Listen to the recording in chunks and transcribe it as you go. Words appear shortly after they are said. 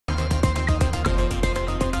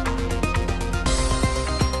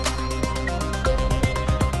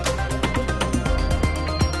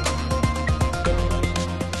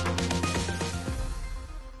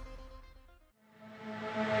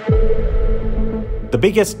The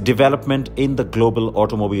biggest development in the global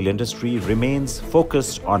automobile industry remains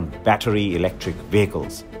focused on battery electric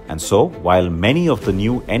vehicles. And so, while many of the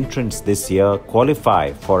new entrants this year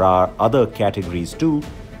qualify for our other categories too,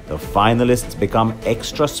 the finalists become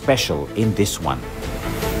extra special in this one.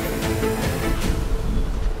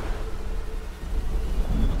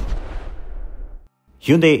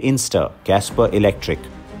 Hyundai Inster Casper Electric.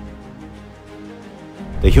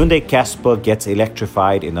 The Hyundai Casper gets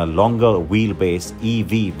electrified in a longer wheelbase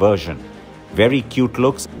EV version. Very cute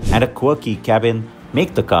looks and a quirky cabin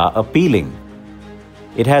make the car appealing.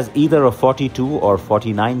 It has either a 42 or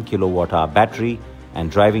 49 kilowatt-hour battery,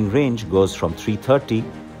 and driving range goes from 330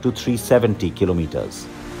 to 370 kilometers.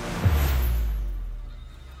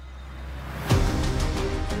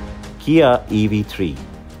 Kia EV3.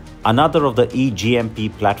 Another of the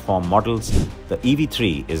eGMP platform models, the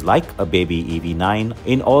EV3 is like a baby EV9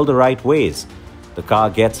 in all the right ways. The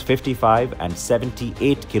car gets 55 and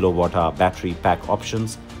 78 kilowatt-hour battery pack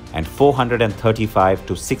options and 435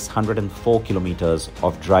 to 604 kilometers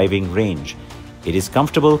of driving range. It is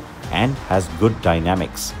comfortable and has good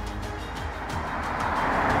dynamics.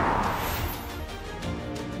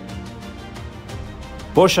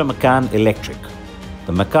 Porsche Macan Electric.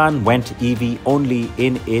 The Macan went EV only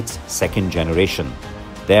in its second generation.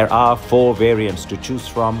 There are 4 variants to choose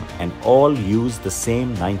from and all use the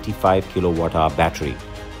same 95 kilowatt-hour battery.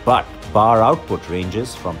 But power output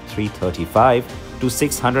ranges from 335 to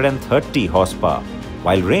 630 horsepower,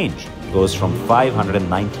 while range goes from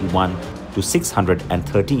 591 to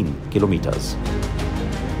 613 kilometers.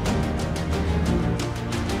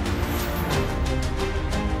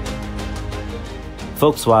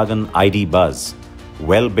 Volkswagen ID. Buzz.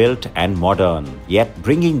 Well built and modern, yet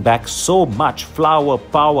bringing back so much flower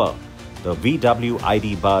power. The VW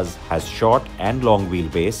ID. Buzz has short and long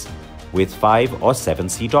wheelbase with 5 or 7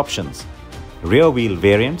 seat options. Rear wheel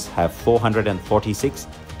variants have 446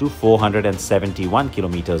 to 471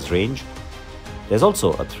 kilometers range. There's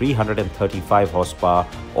also a 335 horsepower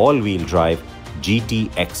all-wheel drive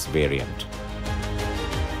GTX variant.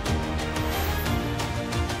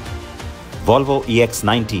 Volvo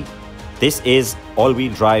EX90. This is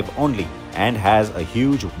all-wheel drive only and has a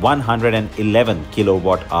huge 111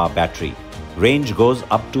 kilowatt-hour battery. Range goes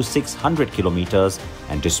up to 600 kilometers,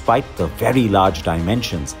 and despite the very large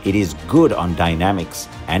dimensions, it is good on dynamics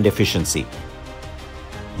and efficiency.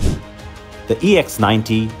 The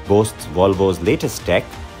EX90 boasts Volvo's latest tech,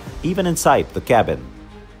 even inside the cabin.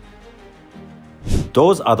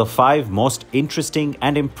 Those are the 5 most interesting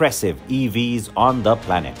and impressive EVs on the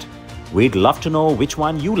planet. We'd love to know which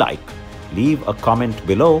one you like. Leave a comment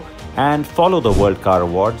below and follow the World Car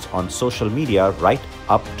Awards on social media right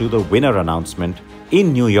up to the winner announcement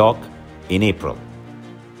in New York in April.